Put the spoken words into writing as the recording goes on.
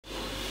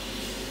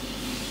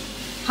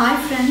Hi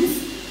friends,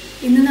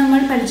 ഇന്ന്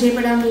നമ്മൾ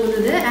പരിചയപ്പെടാൻ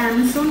പോകുന്നത്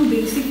Amazon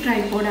basic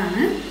tripod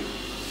ആണ്.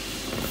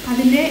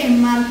 അതിന്റെ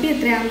MRP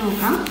എത്രയാണെന്ന്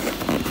നോക്കാം.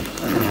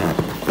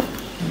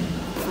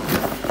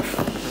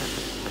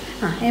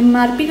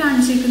 MRP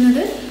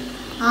കാണിച്ചിരിക്കുന്നത്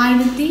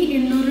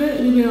 1800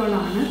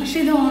 രൂപയോളാണ്.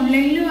 പക്ഷേ ഇത്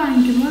ഓൺലൈനിൽ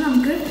വാങ്ങിക്കുമ്പോൾ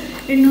നമുക്ക്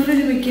 800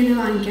 രൂപയ്ക്ക് ഇത്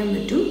വാങ്ങിക്കാൻ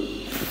പറ്റും.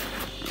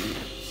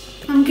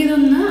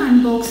 നമുക്കിതൊന്ന്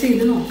അൺബോക്സ്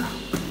ചെയ്ത് നോക്കാം.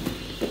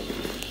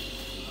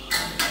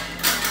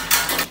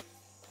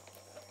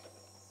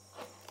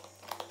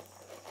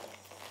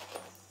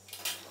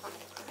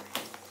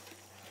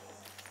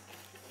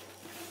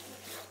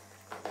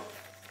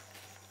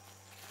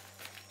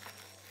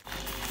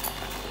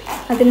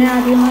 അതിന്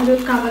ആദ്യം ഒരു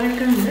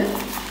കവറൊക്കെ ഉണ്ട്.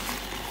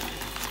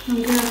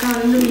 നമുക്ക് ആ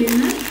കവറിൻ്റെ ഉള്ളിൽ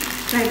നിന്ന്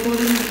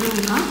ട്രൈപോഡ് എടുത്ത്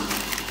നോക്കാം.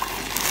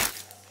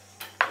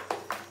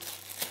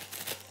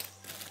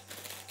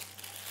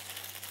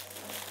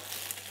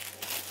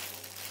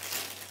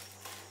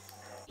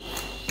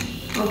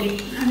 ഓക്കെ,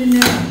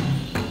 അതിൻ്റെ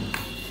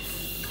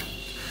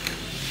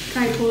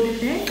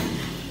ട്രൈപോഡിൻ്റെ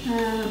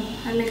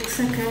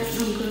ലെഗ്സൊക്കെ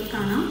നമുക്ക്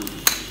കാണാം.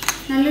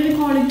 നല്ലൊരു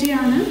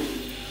ക്വാളിറ്റിയാണ്.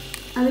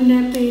 അതിൻ്റെ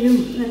പേരും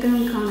ഇതൊക്കെ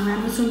നമുക്ക് കാണാം.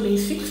 Amazon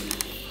basics.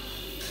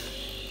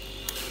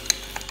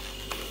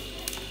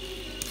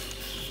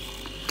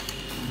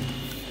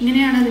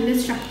 ഇങ്ങനെയാണ് അതിൻ്റെ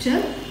സ്ട്രക്ചർ.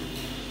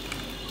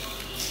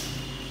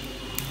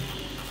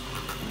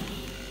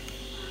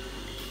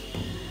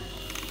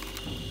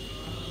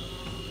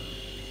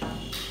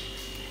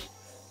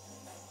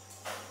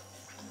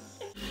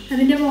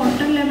 അതിൻ്റെ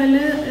വാട്ടർ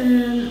ലെവല്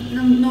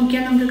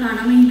നോക്കിയാൽ നമുക്ക്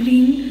കാണാം. ഈ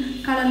ഗ്രീൻ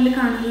കളറിൽ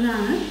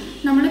കാണുന്നതാണ്.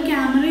 നമ്മൾ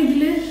ക്യാമറ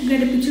ഇതിൽ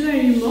ഘടിപ്പിച്ച്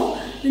കഴിയുമ്പോൾ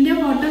ഇതിൻ്റെ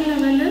വാട്ടർ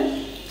ലെവല്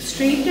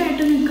സ്ട്രെയിറ്റ്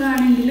ആയിട്ട്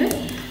നിൽക്കുകയാണെങ്കിൽ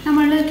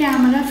നമ്മൾ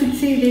ക്യാമറ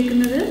ഫിക്സ്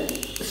ചെയ്തേക്കുന്നത്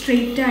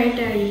സ്ട്രെയിറ്റ്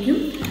ആയിട്ടായിരിക്കും.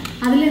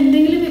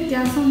 അതിലെന്തെങ്കിലും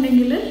വ്യത്യാസം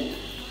ഉണ്ടെങ്കിൽ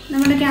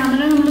നമ്മുടെ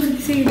ക്യാമറ നമ്മൾ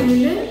ഫിക്സ്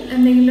ചെയ്തതിൽ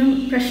എന്തെങ്കിലും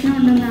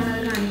പ്രശ്നമുണ്ടെന്നാണ്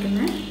അത്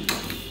കാണിക്കുന്നത്.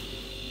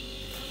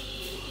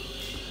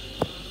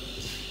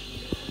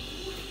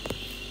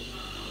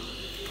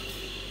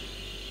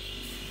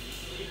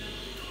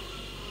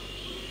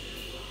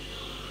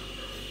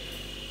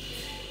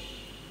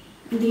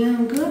 ഇതിൽ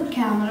നമുക്ക്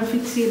ക്യാമറ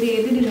ഫിക്സ് ചെയ്ത്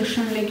ഏത്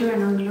ഡിറക്ഷനിലേക്ക്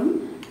വേണമെങ്കിലും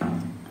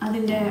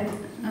അതിൻ്റെ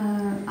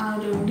ആ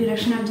ഒരു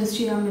ഡിറക്ഷൻ അഡ്ജസ്റ്റ്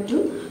ചെയ്യാൻ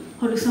പറ്റും.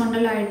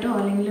 ഹൊറിസോണ്ടലായിട്ടോ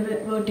അല്ലെങ്കിൽ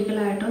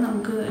വെർട്ടിക്കലായിട്ടോ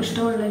നമുക്ക്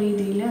ഇഷ്ടമുള്ള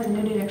രീതിയിൽ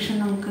അതിൻ്റെ ഡിറക്ഷൻ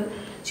നമുക്ക്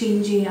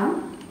ചേഞ്ച് ചെയ്യാം.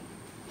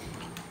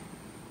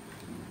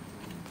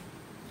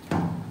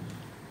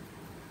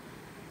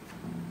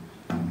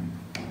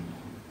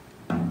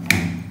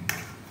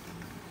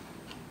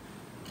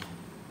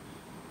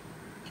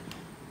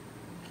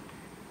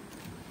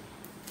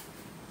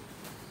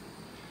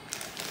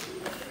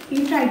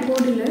 ഈ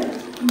ട്രൈപോഡിൽ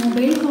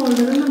മൊബൈൽ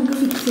ഹോൾഡർ നമുക്ക്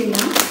ഫിക്സ്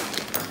ചെയ്യാം.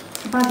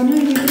 അപ്പോൾ അതിന്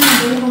വേണ്ടിയിട്ട്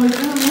മൊബൈൽ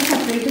ഹോൾഡർ നമ്മൾ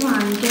സെപ്പറേറ്റ്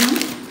വാങ്ങിക്കണം.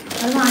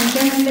 അത്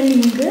വാങ്ങിക്കാനുള്ള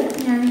ലിങ്ക്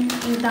ഞാൻ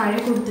താഴെ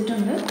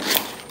കൊടുത്തിട്ടുണ്ട്.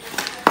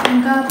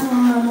 നമുക്ക്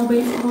ആ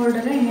മൊബൈൽ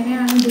ഹോൾഡർ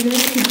എങ്ങനെയാണ് ഇതിൽ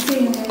ഫിക്സ്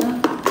ചെയ്യുന്നത്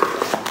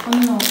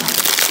ഒന്ന് നോക്കാം.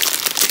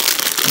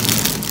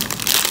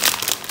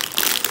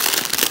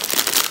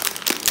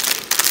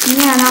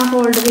 ഇങ്ങനെയാണ് ആ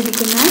ഹോൾഡർ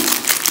ഇരിക്കുന്നത്.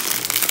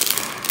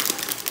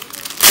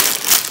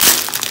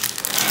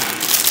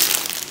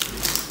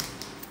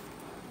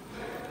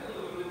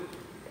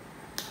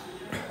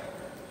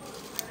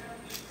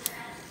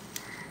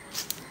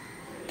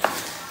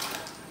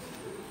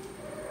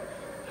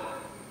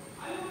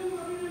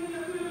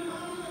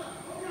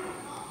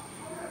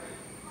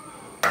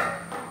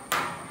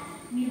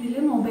 ഇതിൽ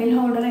മൊബൈൽ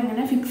ഹോൾഡർ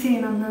എങ്ങനെ ഫിക്സ്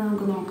ചെയ്യണമെന്ന്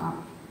നമുക്ക് നോക്കാം.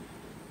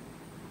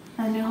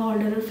 അതിന്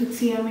ഹോൾഡർ ഫിക്സ്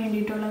ചെയ്യാൻ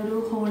വേണ്ടിയിട്ടുള്ള ഒരു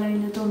ഹോൾ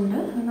അതിനകത്തുണ്ട്.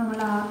 നമ്മൾ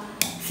ആ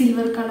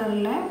സിൽവർ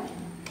കളറിലെ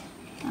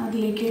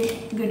അതിലേക്ക്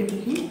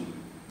ഘടിപ്പിക്കും.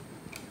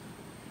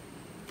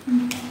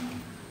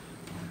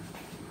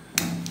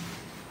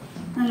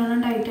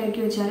 നല്ലോണം ടൈറ്റാക്കി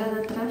വെച്ചാൽ അത്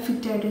അത്ര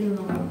ഫിറ്റായിട്ട്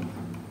നിന്നോളും.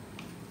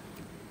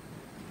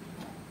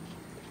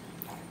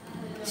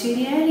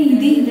 ശരിയായ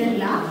രീതി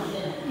ഇതല്ല.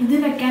 ഇത്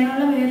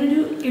വെക്കാനുള്ള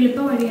വേറൊരു എളുപ്പ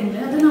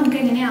വഴിയുണ്ട്. അത് നമുക്ക്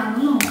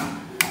എങ്ങനെയാണെന്ന് നോക്കാം.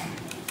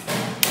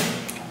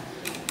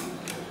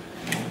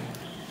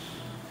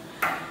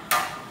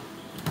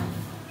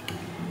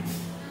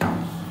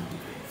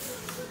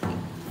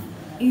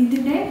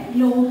 ഇതിൻ്റെ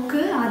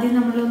ലോക്ക് ആദ്യം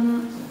നമ്മളൊന്ന്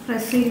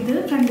പ്രസ് ചെയ്ത്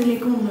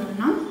ഫ്രണ്ടിലേക്ക്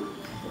കൊണ്ടുവരണം.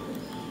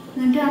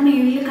 എന്നിട്ട് ആ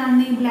മേളിൽ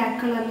കാണുന്ന ഈ ബ്ലാക്ക്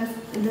കളറിലെ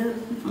ഇത്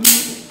ഒന്ന്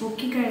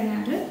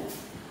പൊക്കിക്കഴിഞ്ഞാൽ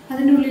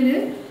അതിൻ്റെ ഉള്ളിൽ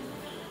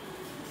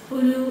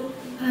ഒരു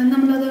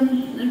നമ്മളത്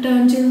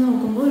ടേൺ ചെയ്ത്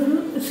നോക്കുമ്പോൾ ഒരു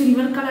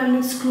സിൽവർ കളറിൽ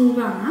സ്ക്രൂ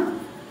കാണാം.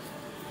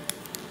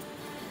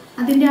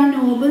 അതിൻ്റെ ആ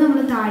നോബ്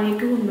നമ്മൾ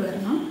താഴേക്ക്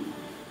കൊണ്ടുവരണം.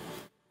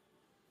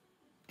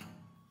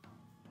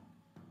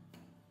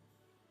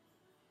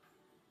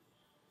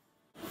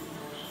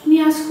 ഇനി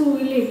ആ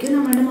സ്ക്രൂവിലേക്ക്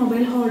നമ്മുടെ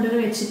മൊബൈൽ ഹോൾഡർ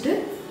വെച്ചിട്ട്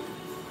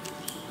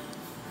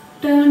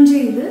ടേൺ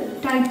ചെയ്ത്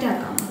ടൈറ്റ്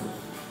ആക്കാം.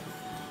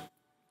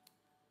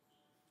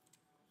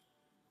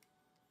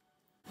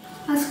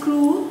 ആ സ്ക്രൂ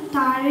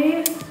താഴെ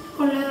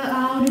ഉള്ള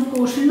ആ ഒരു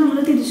പോർഷൻ നമ്മൾ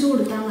തിരിച്ചു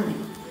കൊടുത്താൽ മതി.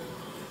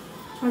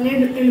 വളരെ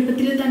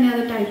എളുപ്പത്തിൽ തന്നെ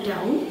അത് ടൈറ്റ്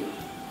ആവും.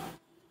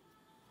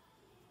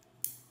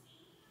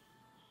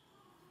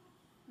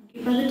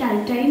 ഇപ്പം അത്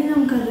ടൈറ്റായി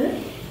നമുക്കത്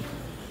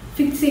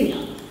ഫിക്സ്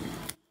ചെയ്യാം.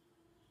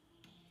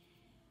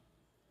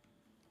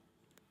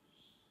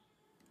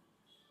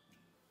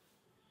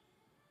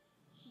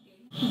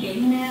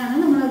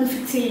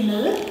 ഫിക്സ്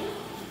ചെയ്യുന്നത്.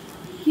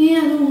 ഇനി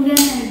അത്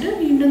ഊരാനായിട്ട്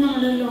വീണ്ടും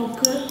നമ്മൾ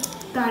ലോക്ക്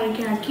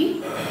താഴേക്കാക്കി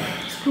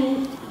സ്ക്രൂ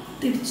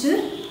തിരിച്ച്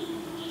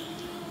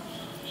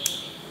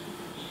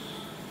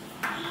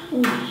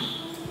ഊരി.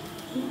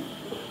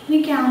 ഇനി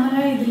ക്യാമറ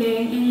ഇതിൽ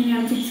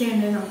എങ്ങനെയാണ് ഫിക്സ്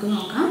ചെയ്യേണ്ടത് നമുക്ക്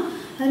നോക്കാം.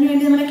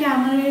 അതിനുവേണ്ടി നമ്മുടെ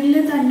ക്യാമറയിൽ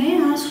തന്നെ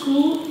ആ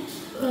സ്ക്രൂ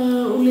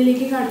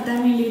ഉള്ളിലേക്ക് കടത്താൻ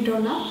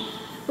വേണ്ടിയിട്ടുള്ള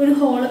ഒരു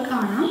ഹോൾ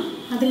കാണാം.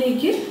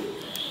 അതിലേക്ക്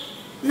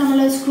നമ്മൾ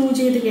സ്ക്രൂ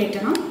ചെയ്ത്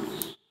കയറ്റണം.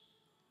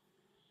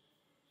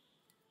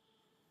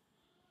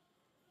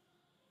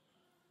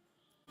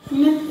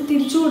 പിന്നെ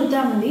തിരിച്ചു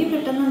കൊടുത്താൽ മതി,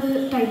 പെട്ടെന്ന് അത്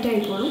ടൈറ്റ്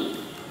ആയിക്കോളും.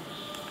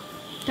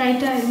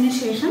 ടൈറ്റ് ആയതിനു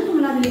ശേഷം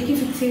നമ്മൾ അതിലേക്ക്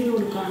ഫിക്സ് ചെയ്ത്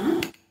കൊടുക്കുകയാണ്.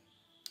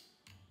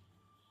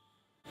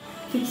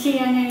 ഫിക്സ്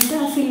ചെയ്യാനായിട്ട്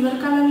ആ സിൽവർ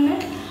കളറിലെ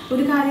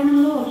ഒരു കാര്യം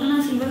നമ്മൾ ഓർക്കണം,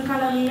 ആ സിൽവർ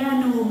കളറിലെ ആ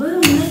നോബ്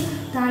നമ്മൾ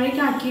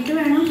താഴേക്ക് ആക്കിയിട്ട്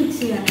വേണം ഫിക്സ്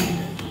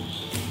ചെയ്യാനായിട്ട്.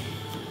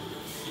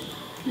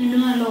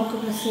 വീണ്ടും ആ ലോക്ക്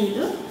പ്രസ്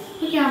ചെയ്തു.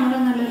 ക്യാമറ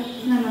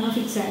നല്ലോണം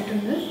ഫിക്സ്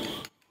ആയിട്ടുണ്ട്.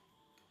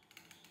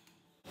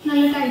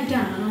 നല്ല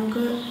ടൈറ്റാണ്,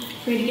 നമുക്ക്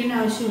പേടിക്കേണ്ട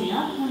ആവശ്യമില്ല,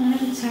 അങ്ങനെ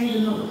ഫിക്സ്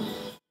ആയിരുന്നുള്ളൂ.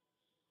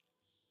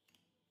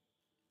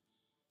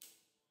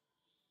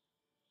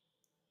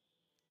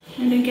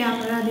 എൻ്റെ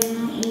ക്യാമറ അതിൽ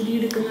നിന്ന്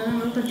ഊരിയെടുക്കുന്നത്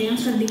നമ്മൾ പ്രത്യേകം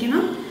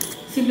ശ്രദ്ധിക്കണം.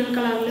 സിൽവർ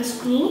കളറിലെ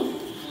സ്ക്രൂ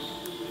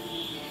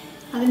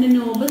അതിൻ്റെ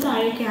നോബ്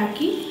താഴേക്ക്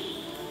ആക്കി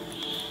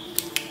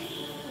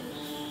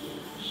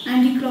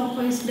ആൻറ്റി ക്ലോക്ക്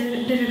വൈസ്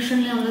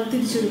ഡയറക്ഷനിൽ നമ്മൾ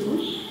തിരിച്ചെടുക്കും.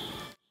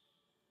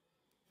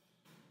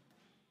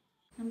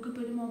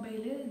 നമുക്കിപ്പോൾ ഒരു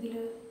മൊബൈൽ ഇതിൽ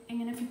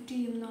എങ്ങനെ ഫിറ്റ്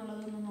ചെയ്യും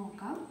എന്നുള്ളതൊന്ന്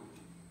നോക്കാം.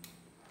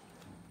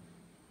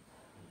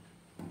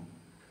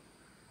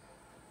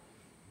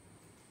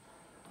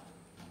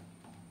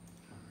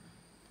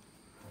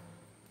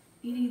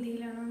 ഈ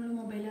രീതിയിലാണ് നമ്മൾ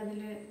മൊബൈൽ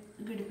അതിൽ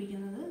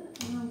ഘടിപ്പിക്കുന്നത്.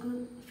 നമുക്ക്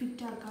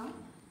ഫിറ്റാക്കാം,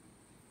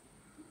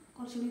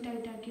 കുറച്ചുകൂടി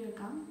ടൈറ്റാക്കി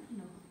വെക്കാം,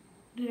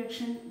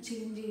 ഡിറക്ഷൻ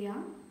ചേഞ്ച്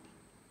ചെയ്യാം.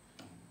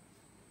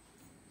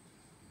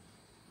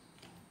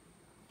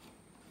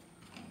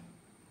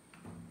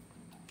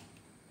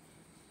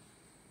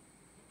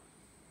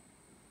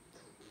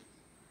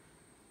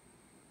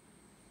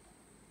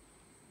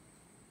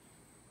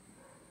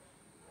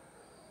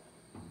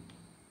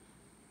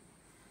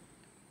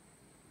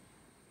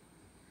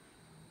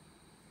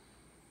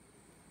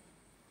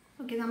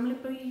 ഓക്കെ,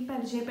 നമ്മളിപ്പോൾ ഈ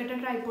പരിചയപ്പെട്ട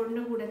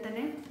ട്രൈപോഡിൻ്റെ കൂടെ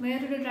തന്നെ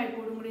വേറൊരു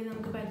ട്രൈപോഡും കൂടി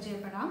നമുക്ക്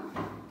പരിചയപ്പെടാം.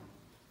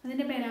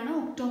 അതിൻ്റെ പേരാണ്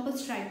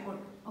ഒക്ടോപ്പസ്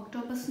ട്രൈപോഡ്.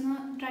 ഒക്ടോപ്പസ്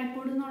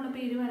ട്രൈപോഡ് എന്നുള്ള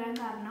പേര് വരാൻ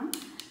കാരണം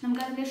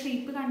നമുക്കതിൻ്റെ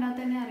ഷേപ്പ് കണ്ടാൽ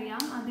തന്നെ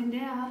അറിയാം.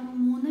 അതിൻ്റെ ആ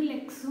 3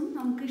 ലെഗ്സും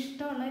നമുക്ക്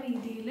ഇഷ്ടമുള്ള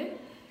രീതിയിൽ,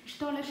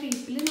 ഇഷ്ടമുള്ള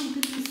ഷേപ്പിൽ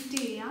നമുക്ക് ട്വിസ്റ്റ്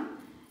ചെയ്യാം.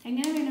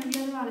 എങ്ങനെ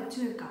വേണമെങ്കിലും അത് വളച്ചു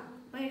വെക്കാം.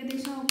 അപ്പോൾ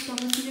ഏകദേശം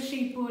ഒക്ടോപ്പസിൻ്റെ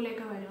ഷേപ്പ്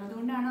പോലെയൊക്കെ വരും.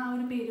 അതുകൊണ്ടാണ് ആ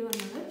ഒരു പേര്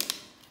വന്നത്.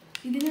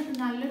 ഇതിന്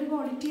നല്ലൊരു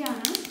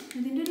ക്വാളിറ്റിയാണ്.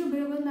 ഇതിൻ്റെ ഒരു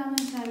ഉപയോഗം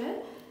എന്താണെന്ന് വെച്ചാൽ,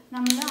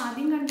 നമ്മൾ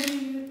ആദ്യം കണ്ട ഈ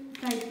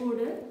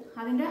ട്രൈപോഡ്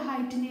അതിൻ്റെ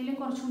ഹൈറ്റിനേലും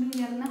കുറച്ചുകൂടി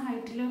ഉയർന്ന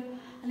ഹൈറ്റിൽ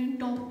അല്ലെങ്കിൽ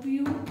ടോപ്പ്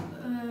വ്യൂ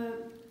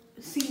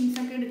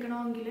സീൻസൊക്കെ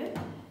എടുക്കണമെങ്കിൽ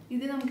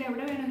ഇത് നമുക്ക്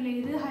എവിടെ വേണമെങ്കിലും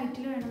ഏത്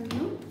ഹൈറ്റിൽ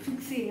വേണമെങ്കിലും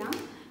ഫിക്സ് ചെയ്യാം.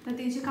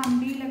 പ്രത്യേകിച്ച്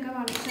കമ്പിയിലൊക്കെ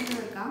വളച്ചൊക്കെ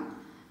വെക്കാം.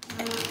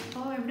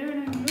 അപ്പോൾ എവിടെ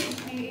വേണമെങ്കിലും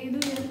ഏത്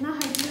ഉയർന്ന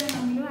ഹൈറ്റിൽ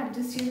വേണമെങ്കിലും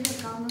അഡ്ജസ്റ്റ് ചെയ്ത്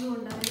വെക്കാവുന്നത്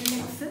കൊണ്ട് അതിൻ്റെ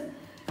ലെഗ്സ്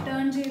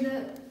ടേൺ ചെയ്ത്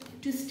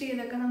ട്വിസ്റ്റ്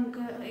ചെയ്തൊക്കെ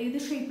നമുക്ക് ഏത്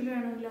ഷേപ്പിൽ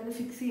വേണമെങ്കിലും അത്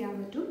ഫിക്സ് ചെയ്യാൻ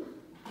പറ്റും.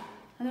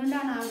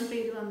 അതുകൊണ്ടാണ് ആ ഒരു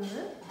പേര്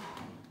വന്നത്.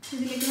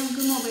 ഇതിലേക്ക്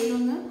നമുക്ക്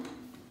മൊബൈലൊന്ന്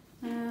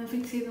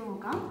ഫിക്സ് ചെയ്ത്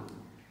നോക്കാം.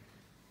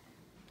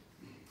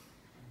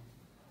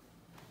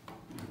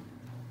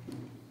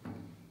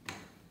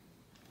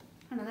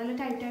 നല്ല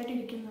ടൈറ്റായിട്ട്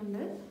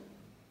ഇരിക്കുന്നുണ്ട്.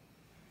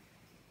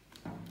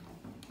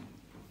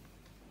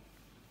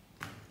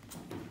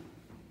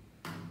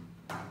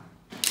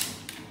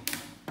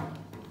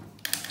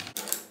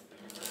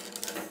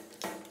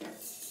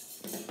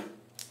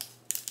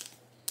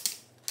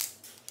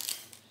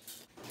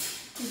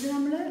 ഇത്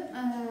നമ്മൾ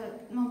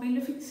മൊബൈലിൽ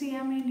ഫിക്സ്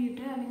ചെയ്യാൻ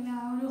വേണ്ടിയിട്ട്, അല്ലെങ്കിൽ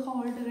ആ ഒരു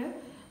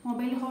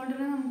മൊബൈൽ ഹോൾഡർ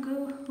നമുക്ക്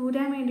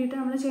ഊരാൻ വേണ്ടിയിട്ട്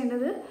നമ്മൾ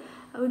ചെയ്യേണ്ടത്,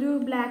 ഒരു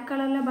ബ്ലാക്ക്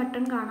കളറിലെ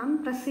ബട്ടൺ കാണാം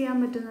പ്രസ് ചെയ്യാൻ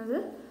പറ്റുന്നത്.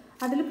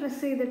 അതിൽ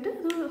പ്രസ് ചെയ്തിട്ട്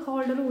ഇത്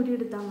ഹോൾഡർ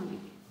ഊരിയെടുത്താൽ മതി.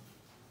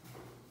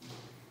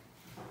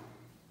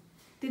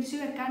 തിരിച്ച്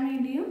വെക്കാൻ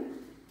വേണ്ടിയും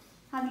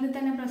അതിൽ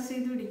തന്നെ പ്രസ്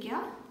ചെയ്ത്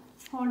പിടിക്കുക,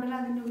 ഹോൾഡർ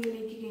അതിൻ്റെ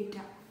ഉള്ളിലേക്ക്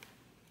കയറ്റുക.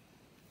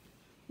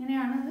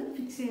 ഇങ്ങനെയാണ് അത്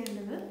ഫിക്സ്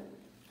ചെയ്യേണ്ടത്.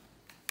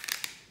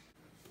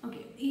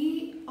 ഓക്കെ, ഈ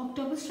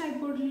ഒക്ടോപ്പസ്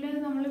ട്രൈപോഡിൽ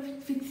നമ്മൾ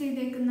ഫിക്സ്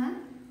ചെയ്തേക്കുന്ന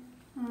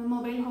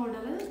മൊബൈൽ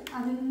ഹോൾഡർ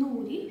അതിൽ നിന്ന്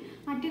ഊരി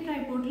മറ്റേ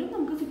ട്രൈപോഡിലും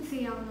നമുക്ക് ഫിക്സ്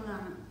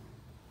ചെയ്യാവുന്നതാണ്.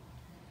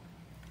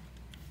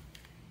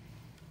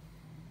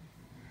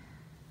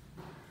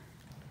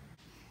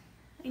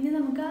 ഇനി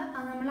നമുക്ക്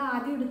നമ്മൾ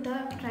ആദ്യം എടുത്ത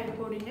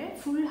ട്രൈപോഡിൻ്റെ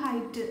ഫുൾ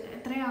ഹൈറ്റ്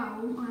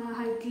എത്രയാവും, ആ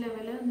ഹൈറ്റ്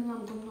ലെവൽ എന്ന്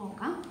നമുക്കൊന്ന്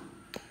നോക്കാം.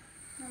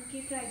 നമുക്ക്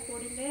ഈ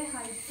ട്രൈപോഡിൻ്റെ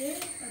ഹൈറ്റ്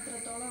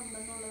എത്രത്തോളം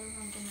ഉണ്ടെന്നുള്ളത്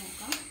നമുക്ക്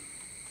നോക്കാം.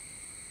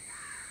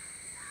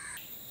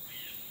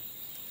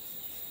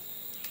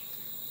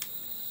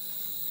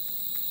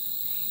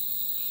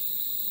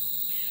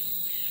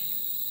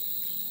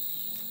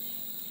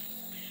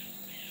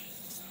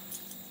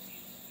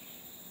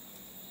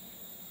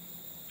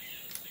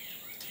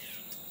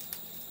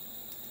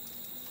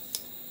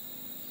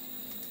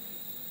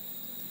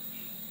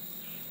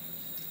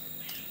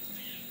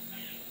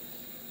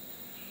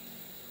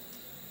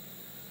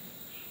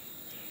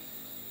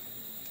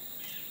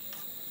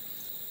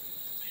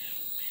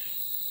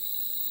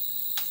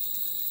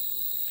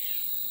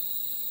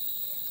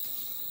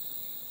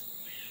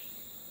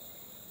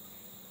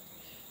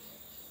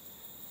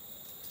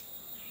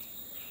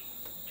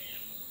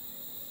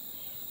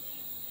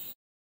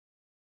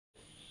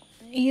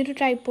 ഈ ഒരു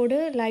ട്രൈപോഡ്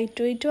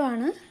ലൈറ്റ് വെയ്റ്റും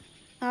ആണ്,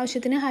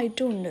 ആവശ്യത്തിന്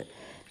ഹൈറ്റും ഉണ്ട്.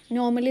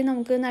 നോർമലി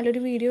നമുക്ക്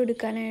നല്ലൊരു വീഡിയോ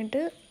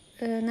എടുക്കാനായിട്ട്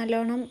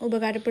നല്ലോണം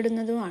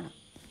ഉപകാരപ്പെടുന്നതുമാണ്.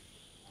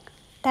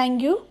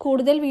 Thank you.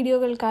 കൂടുതൽ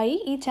വീഡിയോകൾക്കായി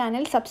ഈ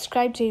ചാനൽ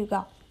സബ്സ്ക്രൈബ് ചെയ്യുക.